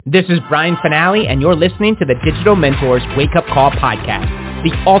This is Brian Finale, and you're listening to the Digital Mentors Wake Up Call podcast,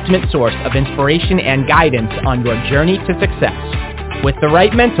 the ultimate source of inspiration and guidance on your journey to success. With the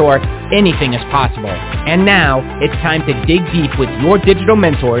right mentor, anything is possible. And now, it's time to dig deep with your digital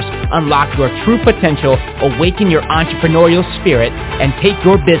mentors, unlock your true potential, awaken your entrepreneurial spirit, and take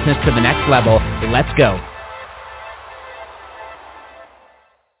your business to the next level. Let's go.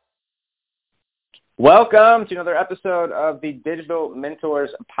 Welcome to another episode of the Digital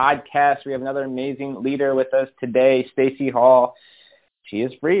Mentors podcast. We have another amazing leader with us today, Stacey Hall. She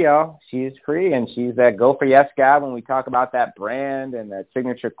is free, y'all. She is free, and she's that Go for Yes guy. When we talk about that brand and that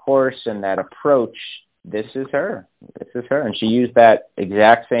signature course and that approach, this is her. This is her, and she used that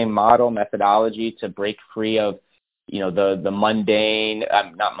exact same model methodology to break free of, the mundane.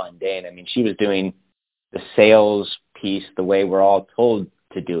 Not mundane. I mean, she was doing the sales piece the way we're all told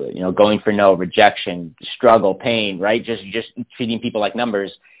to do it, going for no, rejection, struggle, pain, right? Just treating people like numbers.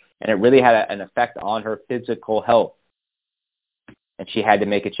 And it really had an effect on her physical health. And she had to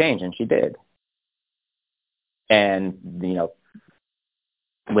make a change, and she did. And,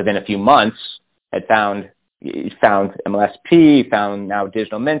 within a few months, had found MLSP, found now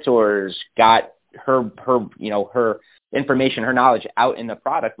Digital Mentors, got her information, her knowledge out in the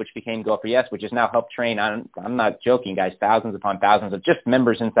product, which became Go for Yes, which has now helped train, I'm not joking, guys, thousands upon thousands of just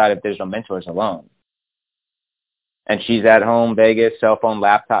members inside of Digital Mentors alone. And she's at home, Vegas, cell phone,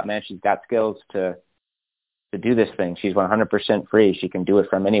 laptop, man. She's got skills to do this thing. She's 100% free. She can do it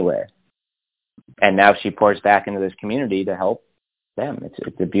from anywhere. And now she pours back into this community to help them.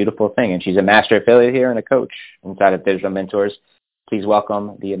 It's a beautiful thing. And she's a master affiliate here and a coach inside of Digital Mentors. Please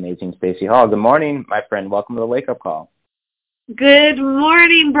welcome the amazing Stacey Hall. Good morning, my friend. Welcome to the Wake Up Call. Good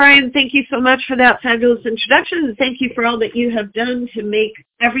morning, Brian. Thank you so much for that fabulous introduction. And thank you for all that you have done to make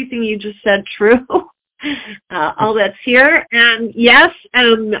everything you just said true. All that's here. And yes,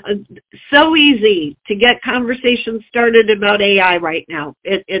 so easy to get conversations started about AI right now.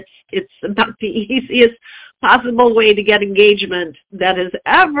 It's about the easiest possible way to get engagement that has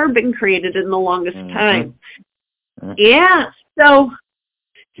ever been created in the longest time. Yeah.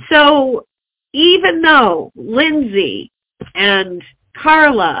 So even though Lindsay and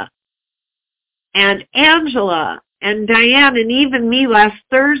Carla and Angela and Diane and even me last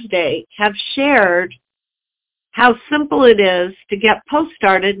Thursday have shared how simple it is to get posts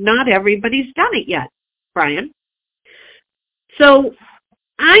started, not everybody's done it yet, Brian. So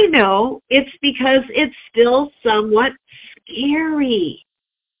I know it's because it's still somewhat scary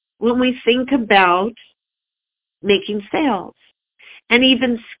when we think about making sales. And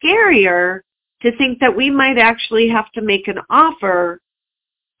even scarier to think that we might actually have to make an offer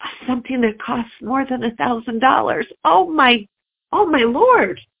of something that costs more than $1,000. Oh my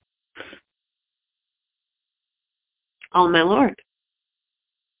Lord. Oh my Lord.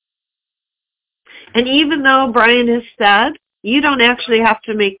 And even though Brian has said you don't actually have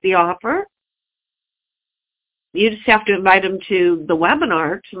to make the offer, you just have to invite them to the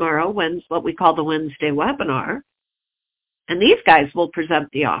webinar tomorrow, what we call the Wednesday webinar. And these guys will present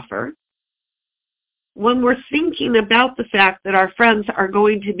the offer. When we're thinking about the fact that our friends are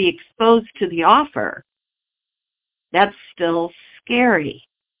going to be exposed to the offer, that's still scary.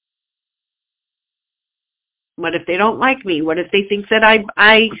 What if they don't like me? What if they think that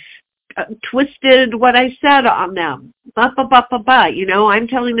I twisted what I said on them? I'm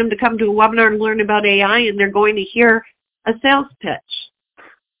telling them to come to a webinar and learn about AI, and they're going to hear a sales pitch.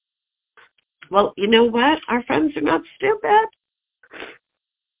 Well, you know what? Our friends are not stupid.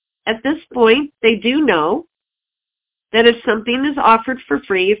 At this point, they do know that if something is offered for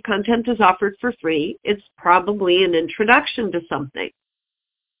free, if content is offered for free, it's probably an introduction to something.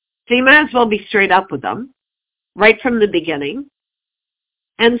 So you might as well be straight up with them right from the beginning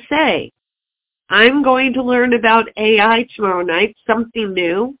and say, I'm going to learn about AI tomorrow night, something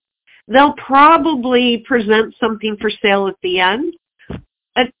new. They'll probably present something for sale at the end.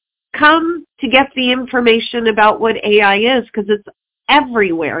 Come to get the information about what AI is, because it's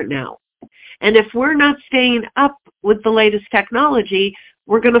everywhere now. And if we're not staying up with the latest technology,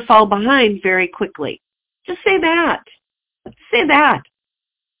 we're going to fall behind very quickly. Just say that. Say that.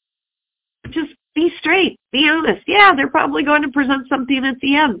 Just be straight. Be honest. Yeah, they're probably going to present something at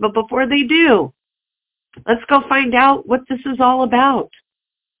the end, but before they do, let's go find out what this is all about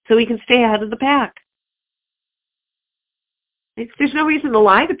so we can stay ahead of the pack. There's no reason to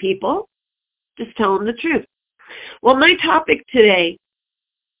lie to people. Just tell them the truth. Well, my topic today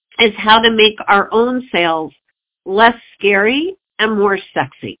is how to make our own sales less scary and more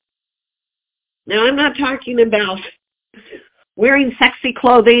sexy. Now, I'm not talking about wearing sexy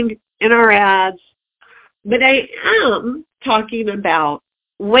clothing in our ads, but I am talking about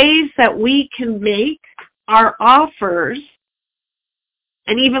ways that we can make our offers,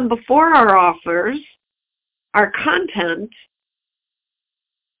 and even before our offers, our content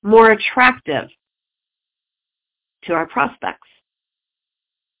more attractive to our prospects?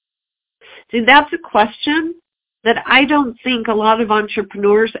 See, that's a question that I don't think a lot of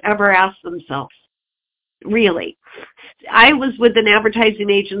entrepreneurs ever ask themselves, really. I was with an advertising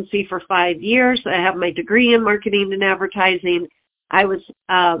agency for 5 years. I have my degree in marketing and advertising. I was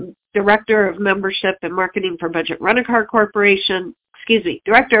director of membership and marketing for Budget Rent-A-Car Corporation.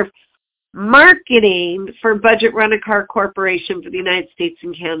 Director of marketing for Budget Rent-A-Car Corporation for the United States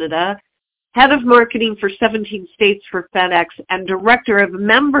and Canada, head of marketing for 17 states for FedEx, and director of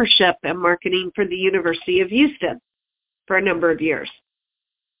membership and marketing for the University of Houston for a number of years.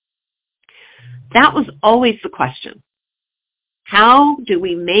 That was always the question. How do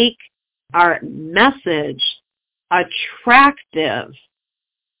we make our message attractive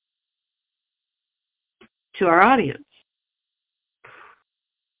to our audience?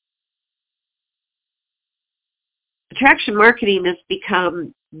 Attraction marketing has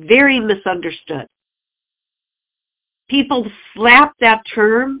become very misunderstood. People slap that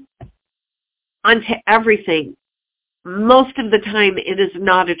term onto everything. Most of the time, it is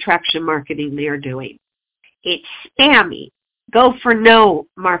not attraction marketing they are doing. It's spammy, go for no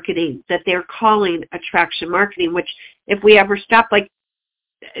marketing that they're calling attraction marketing, which if we ever stop, I'm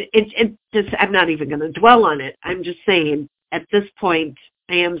not even going to dwell on it. I'm just saying at this point,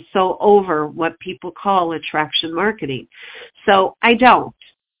 I am so over what people call attraction marketing. So I don't.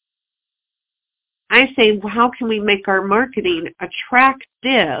 I say, well, how can we make our marketing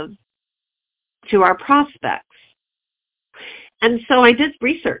attractive to our prospects? And so I did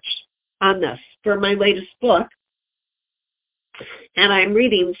research on this for my latest book, and I'm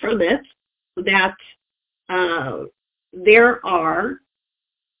reading from it that there are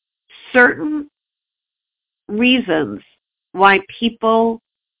certain reasons why people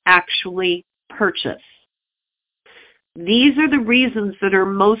actually purchase. These are the reasons that are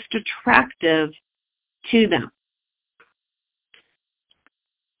most attractive to them.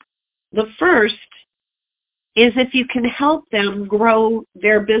 The first is if you can help them grow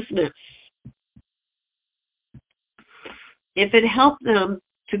their business. If it helped them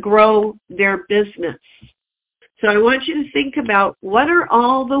to grow their business. So I want you to think about what are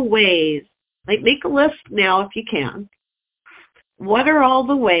all the ways, make a list now if you can. What are all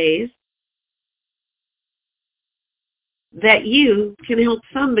the ways that you can help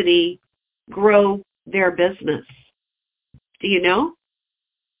somebody grow their business? Do you know?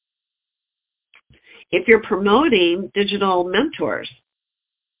 If you're promoting digital mentors,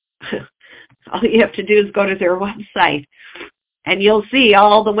 all you have to do is go to their website and you'll see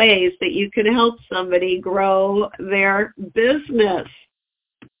all the ways that you can help somebody grow their business.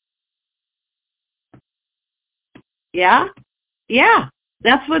 Yeah? Yeah.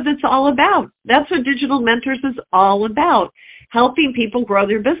 That's what it's all about. That's what Digital Mentors is all about. Helping people grow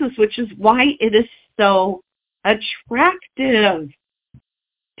their business, which is why it is so attractive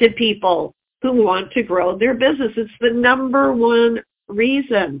to people who want to grow their business. It's the number one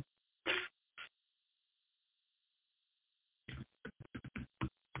reason.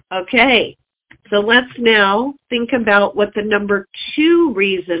 Okay, so let's now think about what the number two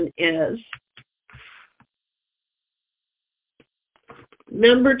reason is.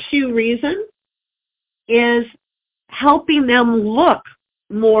 Number two reason is helping them look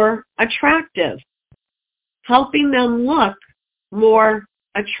more attractive. Helping them look more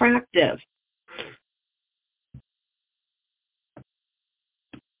attractive.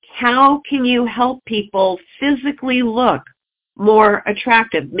 How can you help people physically look more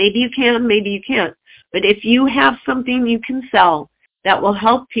attractive? Maybe you can, maybe you can't. But if you have something you can sell that will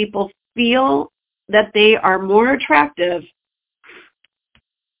help people feel that they are more attractive,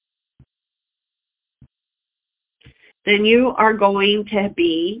 then you are going to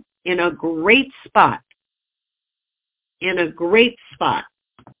be in a great spot. In a great spot.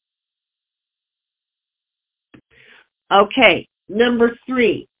 Okay, number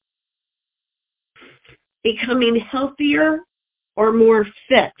three. Becoming healthier or more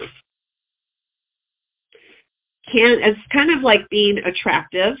fit. It's kind of like being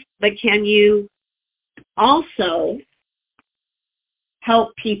attractive, but can you also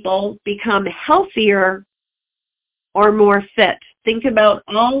help people become healthier or more fit? Think about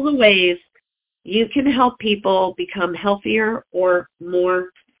all the ways you can help people become healthier or more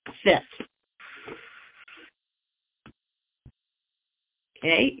fit.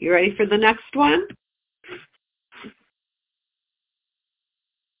 Okay, you ready for the next one?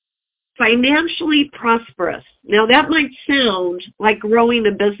 financially prosperous. Now that might sound like growing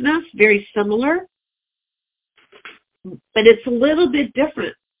a business, very similar, but it's a little bit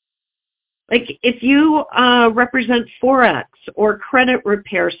different. Like if you represent Forex or credit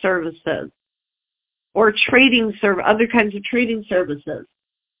repair services or other kinds of trading services,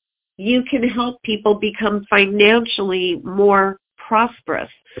 you can help people become financially more prosperous.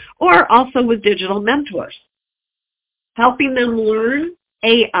 Or also with digital mentors. Helping them learn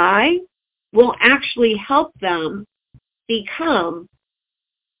AI will actually help them become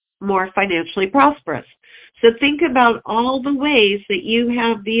more financially prosperous. So think about all the ways that you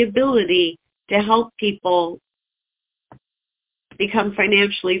have the ability to help people become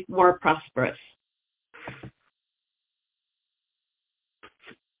financially more prosperous.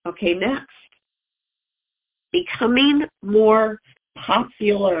 Okay, next. Becoming more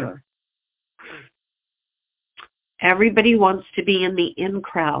popular. Everybody wants to be in the in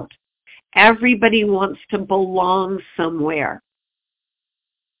crowd. Everybody wants to belong somewhere.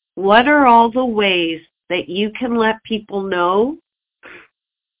 What are all the ways that you can let people know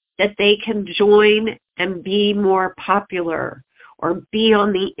that they can join and be more popular or be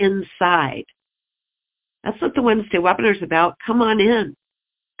on the inside? That's what the Wednesday webinar is about. Come on in.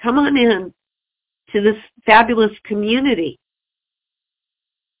 Come on in to this fabulous community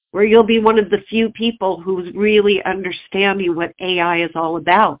where you'll be one of the few people who's really understanding what AI is all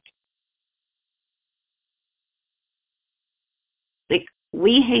about. Like,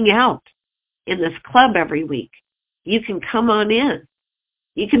 we hang out in this club every week. You can come on in.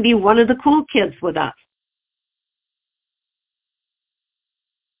 You can be one of the cool kids with us.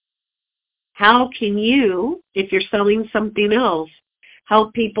 How can you, if you're selling something else,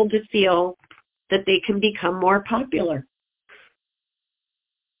 help people to feel that they can become more popular?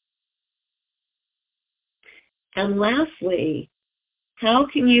 And lastly, how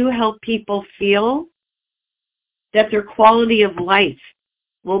can you help people feel that their quality of life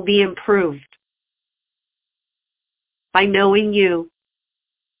will be improved by knowing you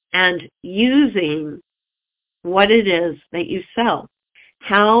and using what it is that you sell?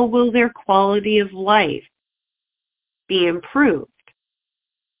 How will their quality of life be improved?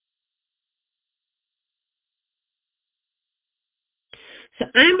 So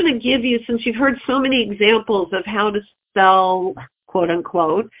I'm going to give you, since you've heard so many examples of how to sell, quote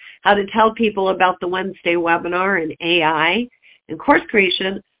unquote, how to tell people about the Wednesday webinar and AI and course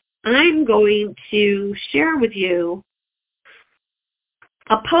creation, I'm going to share with you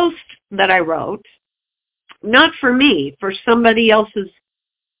a post that I wrote, not for me, for somebody else's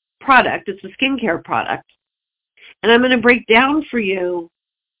product. It's a skincare product. And I'm going to break down for you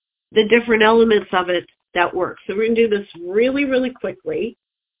the different elements of it that work. So we're going to do this really, really quickly.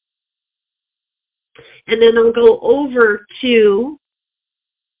 And then I'll go over to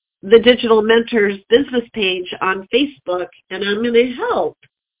the Digital Mentors business page on Facebook, and I'm going to help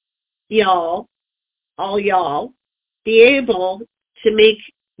y'all, all y'all, be able to make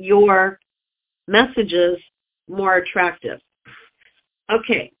your messages more attractive.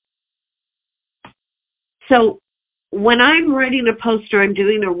 Okay. So when I'm writing a post or I'm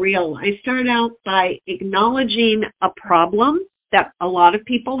doing a reel, I start out by acknowledging a problem that a lot of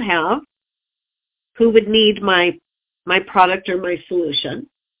people have who would need my product or my solution.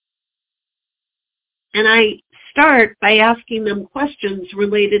 And I start by asking them questions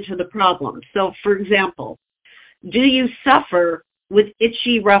related to the problem. So, for example, do you suffer with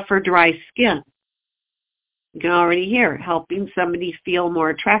itchy, rough, or dry skin? You can already hear helping somebody feel more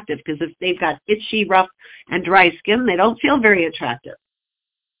attractive, because if they've got itchy, rough, and dry skin, they don't feel very attractive.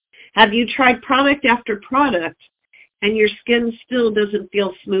 Have you tried product after product and your skin still doesn't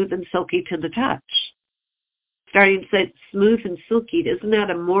feel smooth and silky to the touch? Starting to say smooth and silky, isn't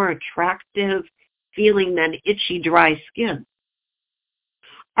that a more attractive feeling than itchy, dry skin?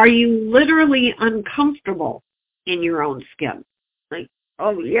 Are you literally uncomfortable in your own skin? Like,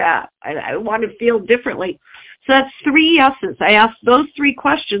 oh yeah, I want to feel differently. So that's 3 yeses. I asked those 3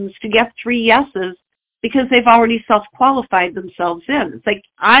 questions to get 3 yeses because they've already self-qualified themselves in. It's like,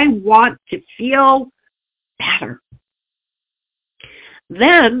 I want to feel better.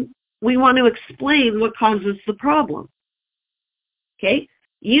 Then we want to explain what causes the problem. Okay?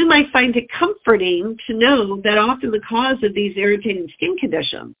 You might find it comforting to know that often the cause of these irritating skin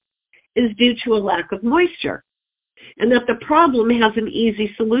conditions is due to a lack of moisture, and that the problem has an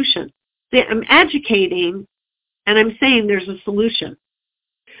easy solution. I'm educating, and I'm saying there's a solution.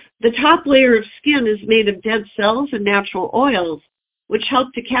 The top layer of skin is made of dead cells and natural oils, which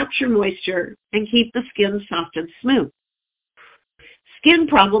help to capture moisture and keep the skin soft and smooth. Skin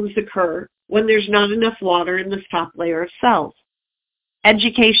problems occur when there's not enough water in this top layer of cells.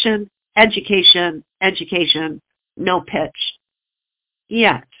 Education education, education, no pitch.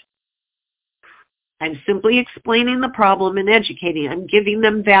 Yet. I'm simply explaining the problem and educating. I'm giving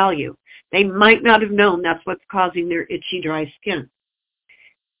them value. They might not have known that's what's causing their itchy, dry skin.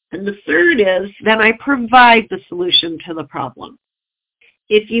 And the third is that I provide the solution to the problem.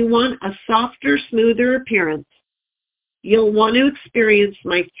 If you want a softer, smoother appearance, you'll want to experience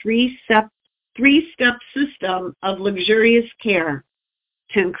my three-step system of luxurious care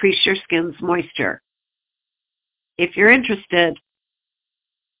to increase your skin's moisture. If you're interested,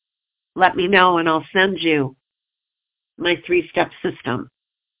 let me know and I'll send you my 3-step system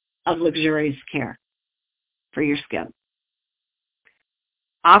of luxurious care for your skin.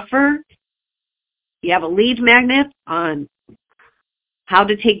 You have a lead magnet on how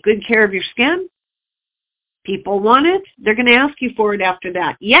to take good care of your skin. People want it. They're going to ask you for it after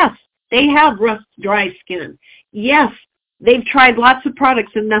that. Yes, they have rough, dry skin. Yes, they've tried lots of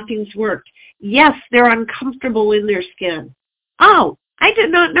products and nothing's worked. Yes, they're uncomfortable in their skin. Oh, I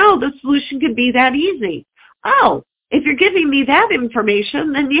did not know the solution could be that easy. Oh, if you're giving me that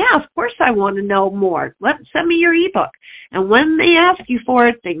information, then yeah, of course I want to know more. Send me your ebook. And when they ask you for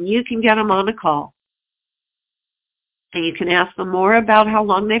it, then you can get them on a call. And you can ask them more about how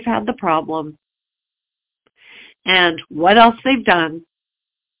long they've had the problem and what else they've done.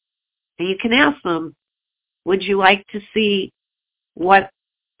 And you can ask them, would you like to see what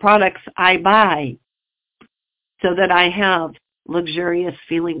products I buy so that I have luxurious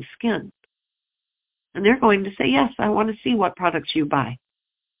feeling skin? And they're going to say, yes, I want to see what products you buy.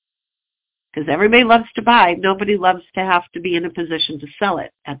 Because everybody loves to buy. Nobody loves to have to be in a position to sell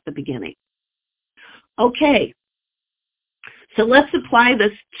it at the beginning. Okay, so let's apply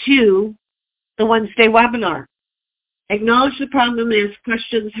this to the Wednesday webinar. Acknowledge the problem and ask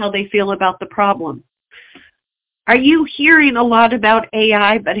questions how they feel about the problem. Are you hearing a lot about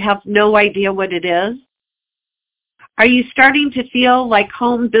AI but have no idea what it is? Are you starting to feel like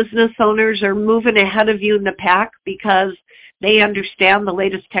home business owners are moving ahead of you in the pack because they understand the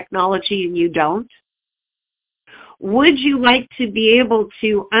latest technology and you don't? Would you like to be able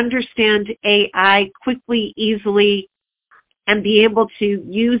to understand AI quickly, easily, and be able to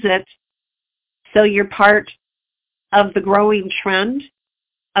use it so you're part of the growing trend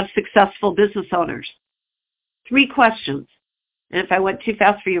of successful business owners? 3 questions. And if I went too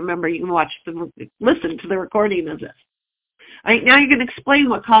fast for you, remember, you can listen to the recording of this. All right, now you're going to explain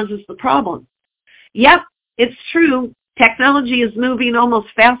what causes the problem. Yep, it's true. Technology is moving almost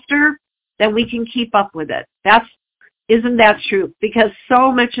faster than we can keep up with it. Isn't that true? Because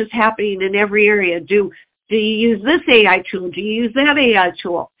so much is happening in every area. Do you use this AI tool? Do you use that AI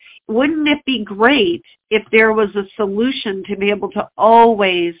tool? Wouldn't it be great if there was a solution to be able to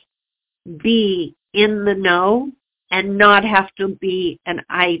always be in the know and not have to be an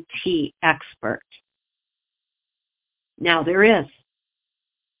IT expert? Now there is.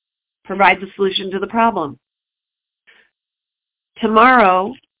 Provide the solution to the problem.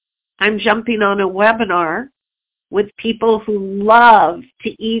 Tomorrow, I'm jumping on a webinar with people who love to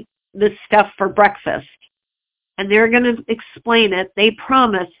eat this stuff for breakfast. And they're going to explain it. They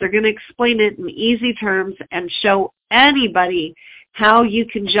promise they're going to explain it in easy terms and show anybody how you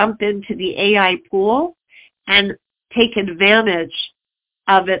can jump into the AI pool and take advantage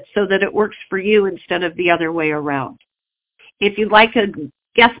of it so that it works for you instead of the other way around. If you'd like a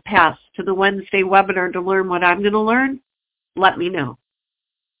guest pass to the Wednesday webinar to learn what I'm going to learn, let me know.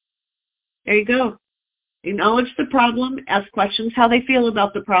 There you go. Acknowledge the problem, ask questions how they feel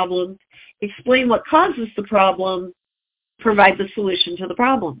about the problem, explain what causes the problem, provide the solution to the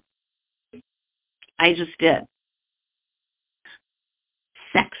problem. I just did.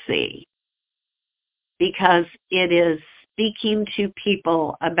 Sexy. Because it is speaking to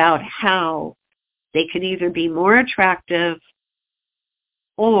people about how they can either be more attractive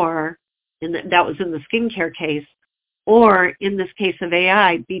or, that was in the skincare case, or in this case of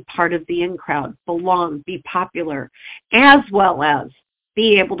AI, be part of the in crowd, belong, be popular, as well as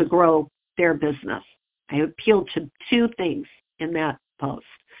be able to grow their business. I appealed to 2 things in that post.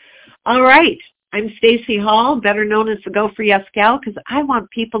 All right. I'm Stacy Hall, better known as the Go for Yes Gal, because I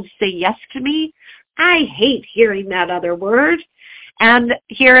want people to say yes to me. I hate hearing that other word. And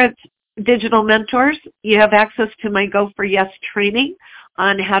here at Digital Mentors, you have access to my Go for Yes training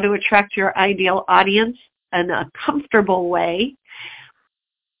on how to attract your ideal audience in a comfortable way,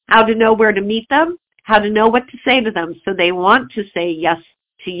 how to know where to meet them, how to know what to say to them so they want to say yes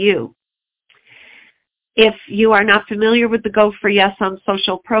to you. If you are not familiar with the Go for Yes on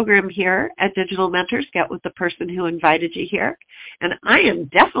Social program here at Digital Mentors, get with the person who invited you here. And I am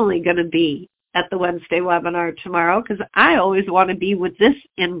definitely going to be at the Wednesday webinar tomorrow because I always want to be with this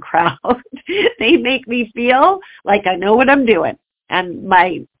in crowd. They make me feel like I know what I'm doing, and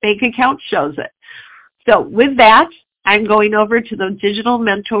my bank account shows it. So with that, I'm going over to the Digital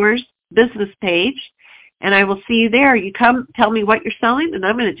Mentors business page, and I will see you there. You come, tell me what you're selling, and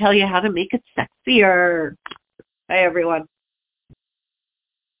I'm going to tell you how to make it sexier. Bye, everyone.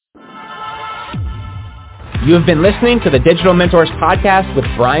 You have been listening to the Digital Mentors podcast with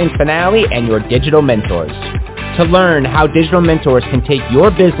Brian Finale and your digital mentors. To learn how Digital Mentors can take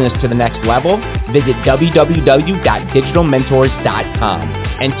your business to the next level, visit www.digitalmentors.com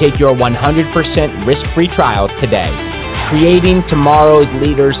and take your 100% risk-free trial today. Creating tomorrow's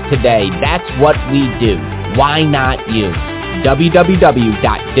leaders today. That's what we do. Why not you?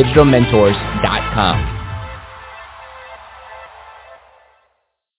 www.digitalmentors.com.